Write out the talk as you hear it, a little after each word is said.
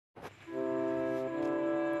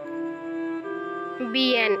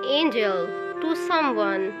Be an angel to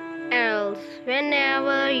someone else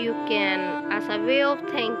whenever you can as a way of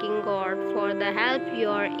thanking God for the help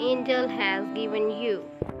your angel has given you.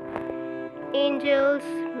 Angels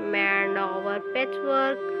mend our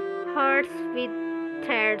patchwork hearts with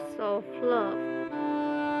threads of love.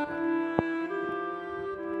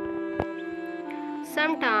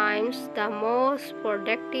 Sometimes the most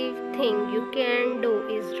productive thing you can do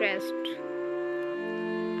is rest.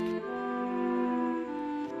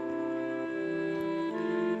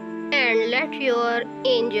 And let your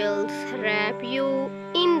angels wrap you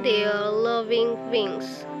in their loving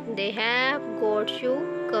wings. They have got you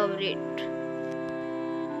covered.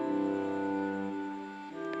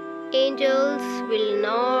 Angels will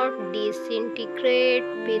not disintegrate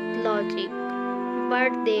with logic,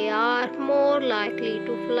 but they are more likely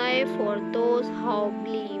to fly for those who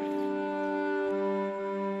believe.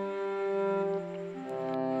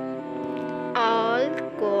 All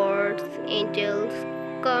God's angels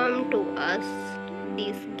come to us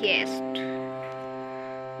disguised.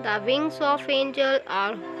 The wings of angel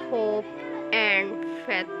are hope and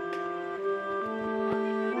faith.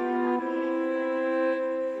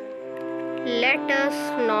 Let us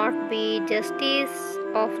not be justice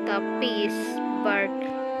of the peace, but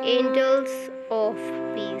angels of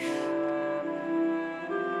peace.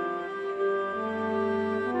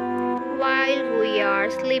 While we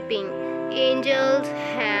are sleeping, angels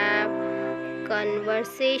have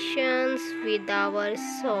conversations with our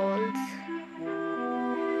souls.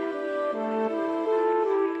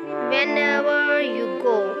 Whenever you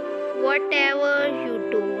go, whatever you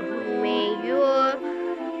do, may your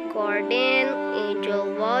guardian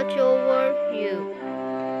angel watch over you.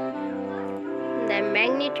 The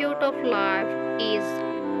magnitude of life is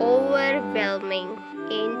overwhelming.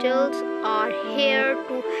 Angels are here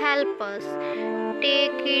to help us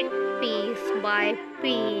take it piece by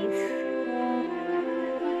piece.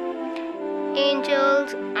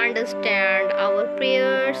 Angels understand our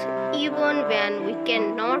prayers even when we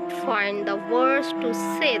cannot find the words to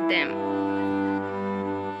say them.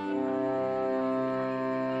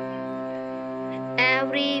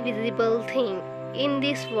 Every visible thing in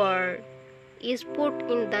this world is put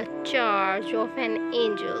in the charge of an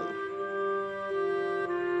angel.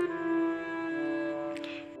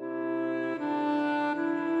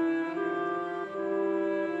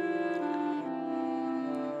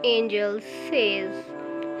 Angel says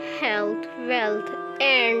health, wealth,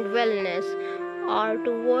 and wellness are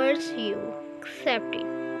towards you. Accept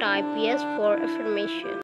it. Type yes for affirmation.